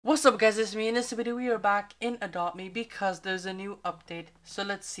What's up guys, it's me. In this video we are back in Adopt Me because there's a new update. So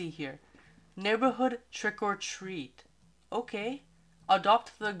let's see here. Neighborhood trick or treat. Okay.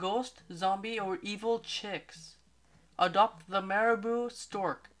 Adopt the ghost, zombie, or evil chicks. Adopt the marabou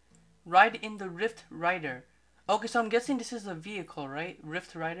stork. Ride in the Rift Rider. Okay, so I'm guessing this is a vehicle, right?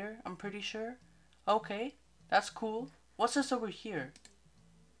 Rift Rider, I'm pretty sure. Okay, that's cool. What's this over here?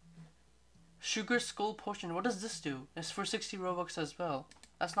 Sugar Skull Potion. What does this do? It's for 60 Robux as well.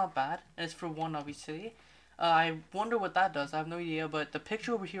 That's not bad. And it's for 1 obviously. I wonder what that does. I have no idea. But the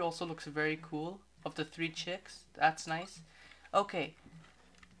picture over here also looks very cool. Of the 3 chicks. That's nice. Okay.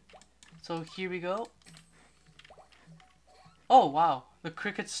 So here we go. Oh wow. The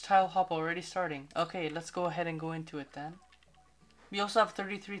cricket style hop already starting. Okay, let's go ahead and go into it then. We also have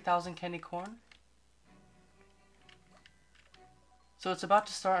 33,000 candy corn. So it's about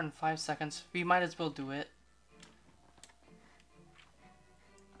to start in 5 seconds. We might as well do it.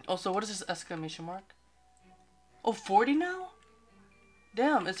 Also, what is this exclamation mark? Oh, 40 now?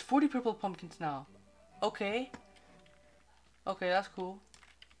 Damn, it's 40 purple pumpkins now. Okay. Okay, that's cool.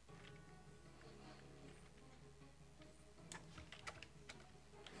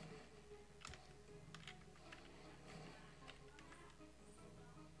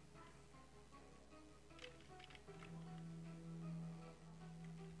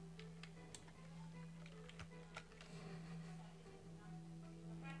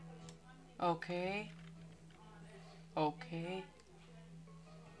 Okay. Okay.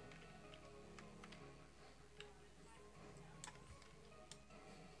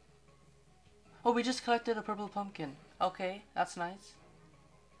 Oh, we just collected a purple pumpkin. Okay, that's nice.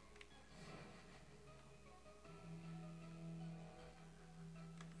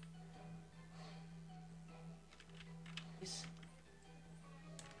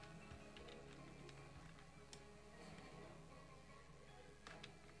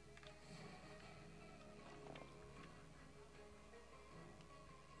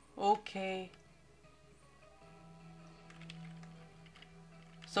 Okay.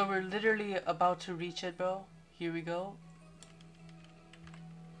 So we're literally about to reach it, bro. Here we go.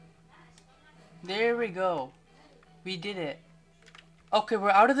 There we go. We did it. Okay, we're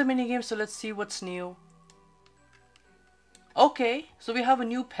out of the minigame, so let's see what's new. Okay, so we have a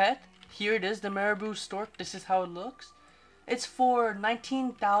new pet. Here it is, the marabou stork. This is how it looks. It's for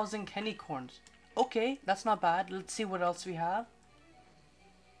 19,000 candy corns. Okay, that's not bad. Let's see what else we have.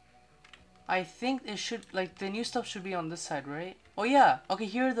 I think it should, like, the new stuff should be on this side, right? Oh yeah, okay,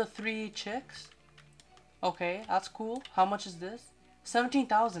 here are the 3 chicks. Okay, that's cool. How much is this?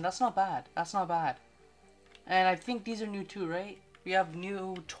 17,000, that's not bad. That's not bad. And I think these are new too, right? We have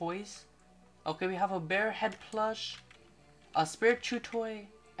new toys. Okay, we have a bear head plush, a spirit chew toy,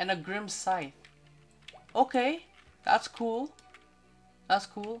 and a grim scythe. Okay, that's cool. That's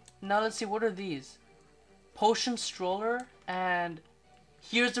cool. Now let's see, what are these? Potion stroller, and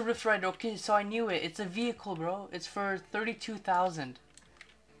here's the Rift Rider. Okay, so I knew it. It's a vehicle, bro. It's for 32,000.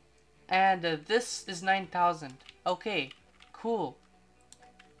 And this is 9,000. Okay, cool.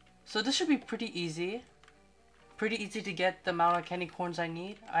 So this should be pretty easy. Pretty easy to get the amount of candy corns I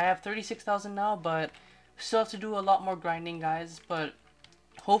need. I have 36,000 now, but still have to do a lot more grinding, guys. But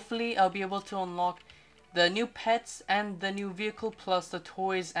hopefully I'll be able to unlock the new pets and the new vehicle, plus the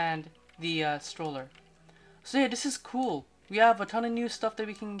toys and the stroller. So yeah, this is cool. We have a ton of new stuff that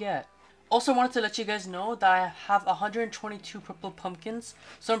we can get. Also wanted to let you guys know that I have 122 purple pumpkins.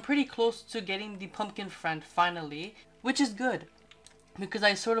 So I'm pretty close to getting the pumpkin friend finally, which is good. Because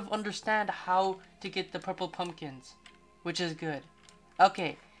I sort of understand how to get the purple pumpkins, which is good.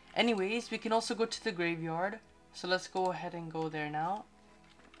 Okay, anyways, we can also go to the graveyard. So let's go ahead and go there now.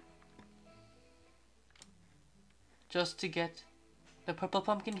 Just to get the purple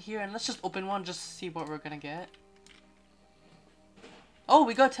pumpkin here. And let's just open one just to see what we're gonna get. Oh,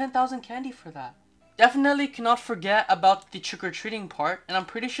 we got 10,000 candy for that. Definitely cannot forget about the trick-or-treating part. And I'm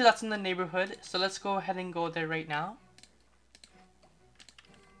pretty sure that's in the neighborhood. So let's go ahead and go there right now.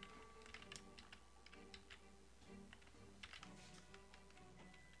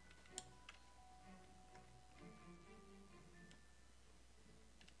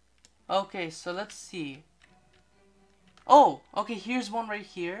 Okay, so let's see. Oh, okay, here's one right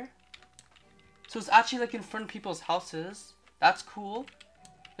here. So it's actually like in front of people's houses. That's cool.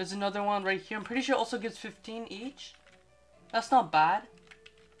 There's another one right here. I'm pretty sure it also gives 15 each. That's not bad.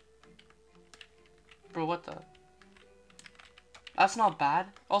 Bro, what the? That's not bad.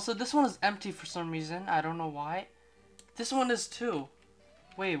 Also, this one is empty for some reason. I don't know why. This one is too.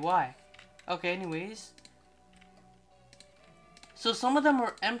 Wait, why? Okay, anyways. So some of them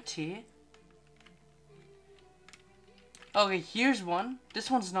are empty. Okay, here's one. This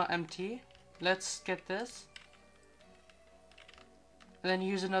one's not empty. Let's get this. And then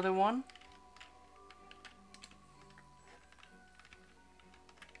here's another one.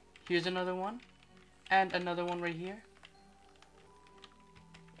 Here's another one. And another one right here.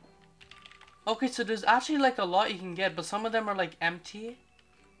 Okay, so there's actually like a lot you can get, but some of them are like empty.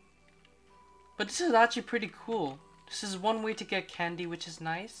 But this is actually pretty cool. This is one way to get candy, which is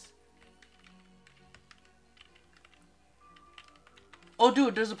nice. Oh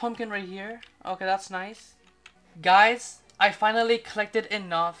dude, there's a pumpkin right here. Okay, that's nice. Guys, I finally collected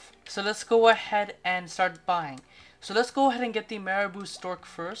enough. So let's go ahead and start buying. So let's go ahead and get the Marabou Stork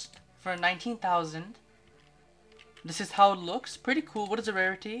first for 19,000. This is how it looks. Pretty cool. What is the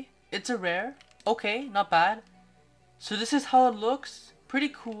rarity? It's a rare. Okay, not bad. So this is how it looks. Pretty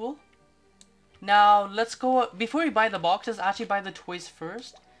cool. Now let's go, before we buy the boxes, actually buy the toys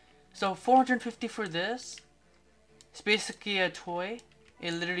first. So 450 for this. It's basically a toy.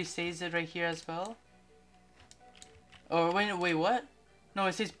 It literally says it right here as well. Or wait, what? No,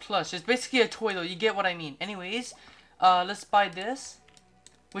 it says plush. It's basically a toy though. You get what I mean. Anyways, let's buy this,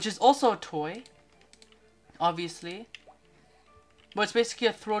 which is also a toy, obviously. But it's basically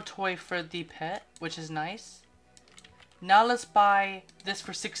a throw toy for the pet, which is nice. Now let's buy this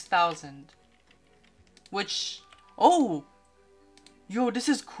for 6,000. Which, oh, yo, this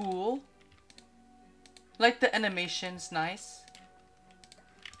is cool. Like the animation's nice.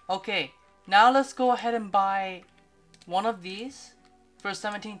 Okay, now let's go ahead and buy one of these for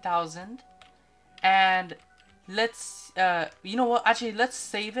 17,000. And let's, you know what? Actually, let's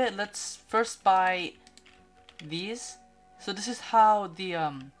save it. Let's first buy these. So this is how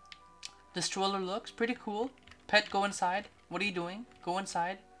the stroller looks. Pretty cool. Pet, go inside. What are you doing? Go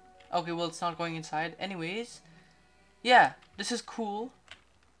inside. Okay, well, it's not going inside. Anyways, yeah, this is cool.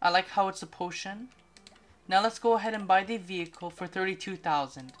 I like how it's a potion. Now let's go ahead and buy the vehicle for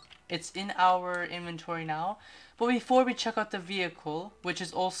 32,000. It's in our inventory now. But before we check out the vehicle, which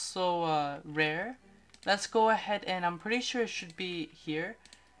is also rare, let's go ahead and I'm pretty sure it should be here.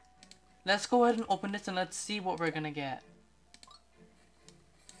 Let's go ahead and open this and let's see what we're gonna get.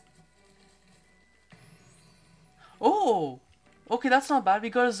 Oh! Okay, that's not bad. We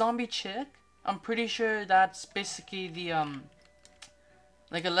got a zombie chick. I'm pretty sure that's basically the,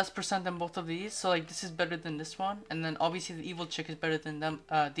 like a less percent than both of these. So, like, this is better than this one. And then, obviously, the evil chick is better than them,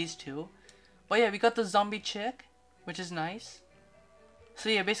 these two. But, yeah, we got the zombie chick, which is nice. So,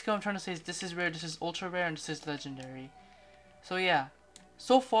 yeah, basically what I'm trying to say is this is rare, this is ultra rare, and this is legendary. So, yeah.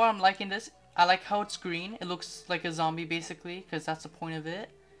 So far, I'm liking this. I like how it's green. It looks like a zombie, basically, because that's the point of it.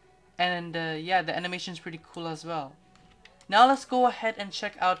 And, yeah, the animation is pretty cool as well. Now let's go ahead and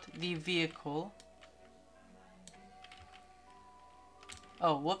check out the vehicle.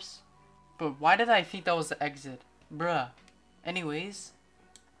 Oh, whoops. But why did I think that was the exit? Bruh. Anyways.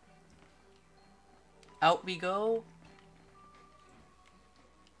 Out we go.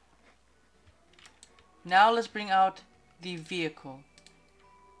 Now let's bring out the vehicle.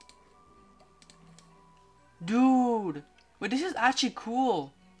 Dude. Wait, this is actually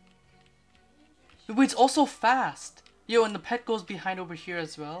cool. Wait, it's also fast. Yo, and the pet goes behind over here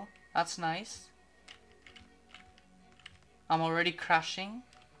as well. That's nice. I'm already crashing,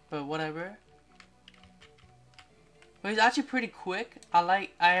 but whatever. But it's actually pretty quick. I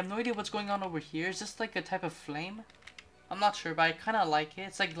have no idea what's going on over here. Is this like a type of flame? I'm not sure, but I kind of like it.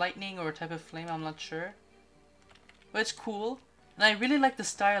 It's like lightning or a type of flame, I'm not sure. But it's cool. And I really like the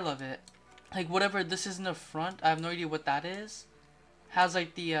style of it. Like whatever this is in the front, I have no idea what that is. Has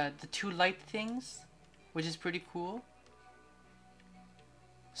like the two light things, which is pretty cool.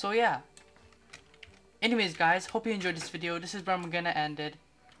 So yeah. Anyways guys, hope you enjoyed this video. This is where I'm gonna end it.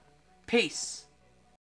 Peace.